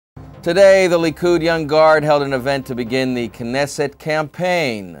Today, the Likud Young Guard held an event to begin the Knesset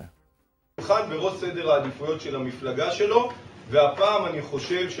campaign. בראש סדר העדיפויות של המפלגה שלו, והפעם אני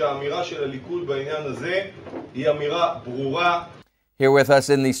חושב שהאמירה של הליכוד בעניין הזה היא אמירה ברורה. Here with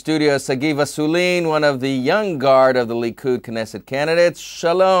us in the studio, Sagiv Asulin, one of the young guard of the Likud Knesset candidates.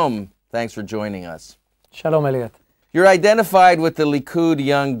 Shalom. Thanks for joining us. Shalom, Elliot. You're identified with the Likud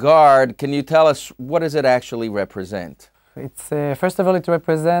Young Guard. Can you tell us what does it actually represent? It's first of all, it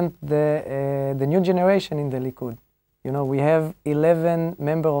represents the new generation in the Likud. You know, we have 11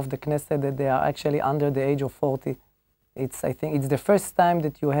 members of the Knesset that they are actually under the age of 40. I think it's the first time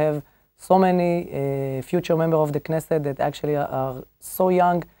that you have so many future members of the Knesset that actually are so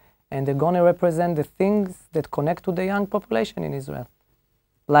young, and they're going to represent the things that connect to the young population in Israel,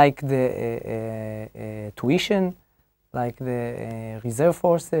 like the tuition, like the reserve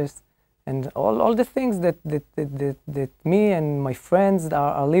forces, and all the things that me and my friends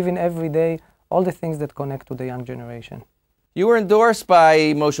are living every day, all the things that connect to the young generation. You were endorsed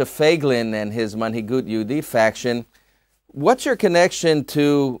by Moshe Feiglin and his Manhigut Yehudit faction. What's your connection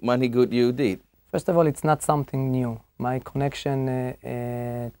to Manhigut Yehudit? First of all, it's not something new. My connection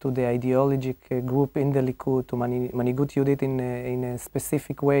to the ideologic group in the Likud, to Manhigut Yehudit in a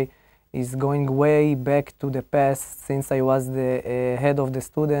specific way, is going way back to the past, since I was the head of the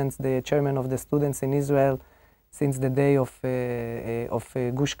students, the chairman of the students in Israel, since the day of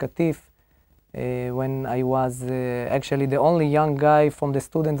Gush Katif, when I was actually the only young guy from the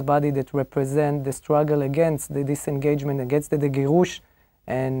students' body that represent the struggle against the disengagement, against the Girush,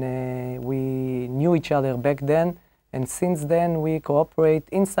 and we knew each other back then, and since then we cooperate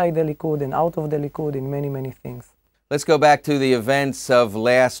inside the Likud and out of the Likud in many, many things. Let's go back to the events of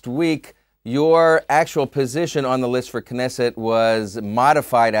last week. Your actual position on the list for Knesset was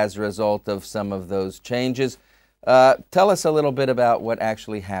modified as a result of some of those changes. Tell us a little bit about what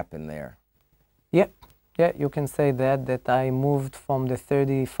actually happened there. Yeah, you can say that I moved from the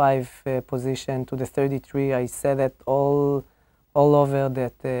 35 position to the 33. I said that all over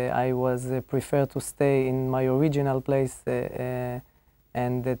that I was prefer to stay in my original place,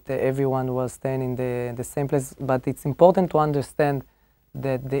 and that everyone was staying in the same place. But it's important to understand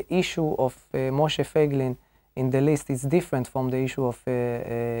that the issue of Moshe Feiglin in the list is different from the issue of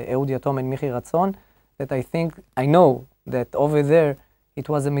Ehud Yatom and Michi Ratzon, that I know that over there it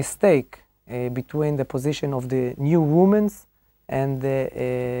was a mistake between the position of the new women and the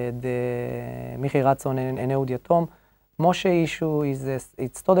Michi Ratzon and Ehud Yatom. Moshe issue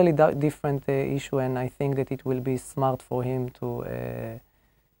it's totally different issue, and I think that it will be smart for him to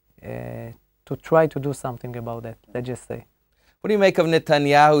try to do something about that, let's just say. What do you make of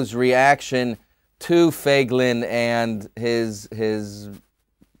Netanyahu's reaction to Feiglin and his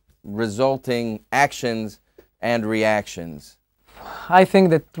resulting actions and reactions? I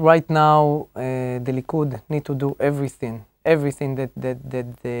think that right now the Likud need to do everything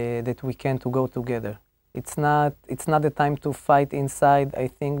that we can to go together. It's not the time to fight inside. I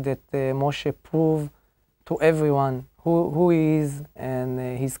think that Moshe proved to everyone who he is and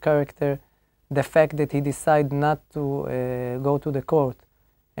his character. The fact that he decided not to go to the court,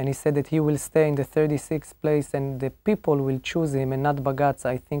 and he said that he will stay in the 36th place and the people will choose him and not Bagatz.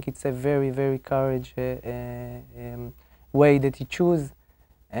 I think it's a very, very courage way that he chose,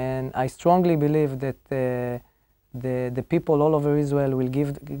 and I strongly believe that the people all over Israel will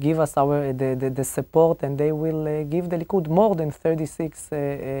give us the support, and they will give the Likud more than 36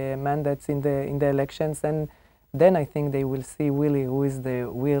 mandates in the elections, and then I think they will see really who is the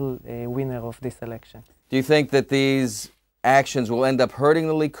real winner of this election. Do you think that these actions will end up hurting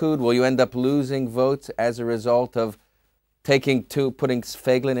the Likud? Will you end up losing votes as a result of putting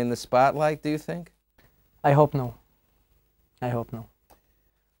Feiglin in the spotlight, do you think? I hope no. I hope no.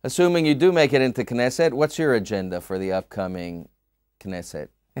 Assuming you do make it into Knesset, what's your agenda for the upcoming Knesset?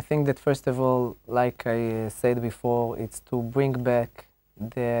 I think that first of all, like I said before, it's to bring back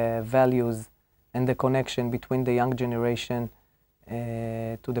the values and the connection between the young generation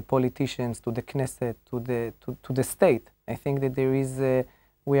to the politicians, to the Knesset, to the state. I think that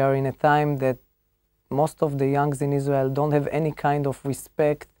we are in a time that most of the youngs in Israel don't have any kind of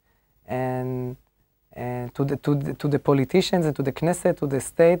respect and to the politicians and to the Knesset, to the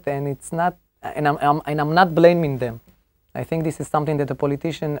state, and it's not. And I'm not blaming them. I think this is something that the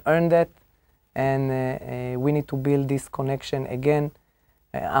politician earned that, and we need to build this connection again.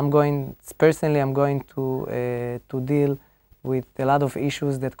 I'm going to deal with a lot of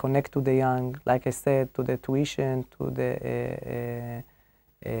issues that connect to the young, like I said, to the tuition, to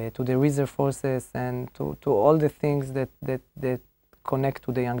the reserve forces, and to all the things that connect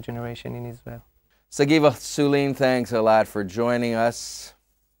to the young generation in Israel. Sagiv Asulin, thanks a lot for joining us.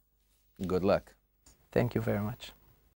 Good luck. Thank you very much.